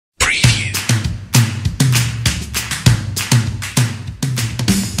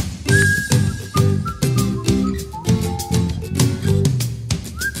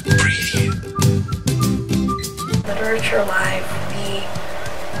Literature Live, we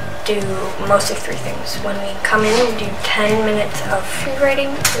do mostly three things. When we come in, we do 10 minutes of free writing,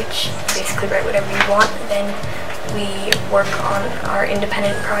 which basically write whatever you want. Then we work on our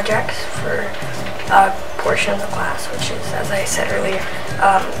independent projects for a portion of the class, which is, as I said earlier,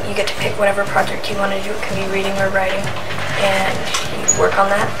 you get to pick whatever project you want to do. It can be reading or writing, and you work on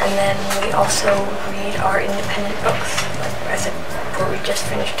that. And then we also read our independent books, like I said before, we just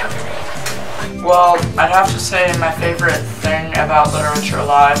finished talking. Well, I'd have to say my favorite thing about Literature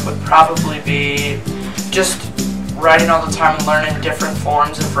Live would probably be just writing all the time and learning different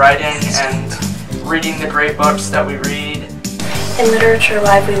forms of writing and reading the great books that we read. In Literature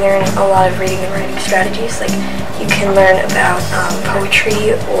Live, we learn a lot of reading and writing strategies. Like, you can learn about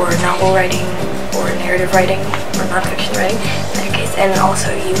poetry or novel writing or narrative writing or nonfiction writing in that case, and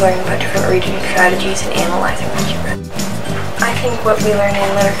also you learn about different reading strategies and analyzing what you read. I think what we learn in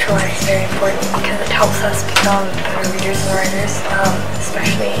Literature Live is very important because it helps us become better readers and writers,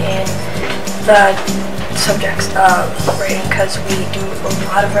 especially in the subjects of writing, because we do a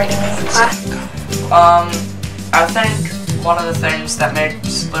lot of writing in class. I think one of the things that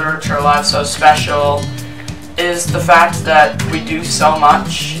makes Literature Live so special is the fact that we do so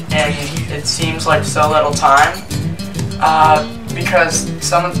much and it seems like so little time, because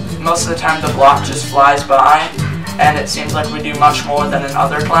most of the time the block just flies by and it seems like we do much more than in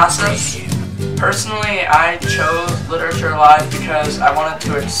other classes. Personally, I chose Literature Live because I wanted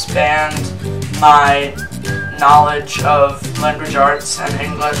to expand my knowledge of language arts and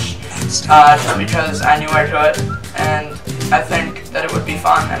English, because I knew I could, and I think that it would be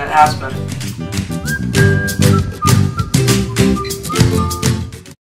fun, and it has been.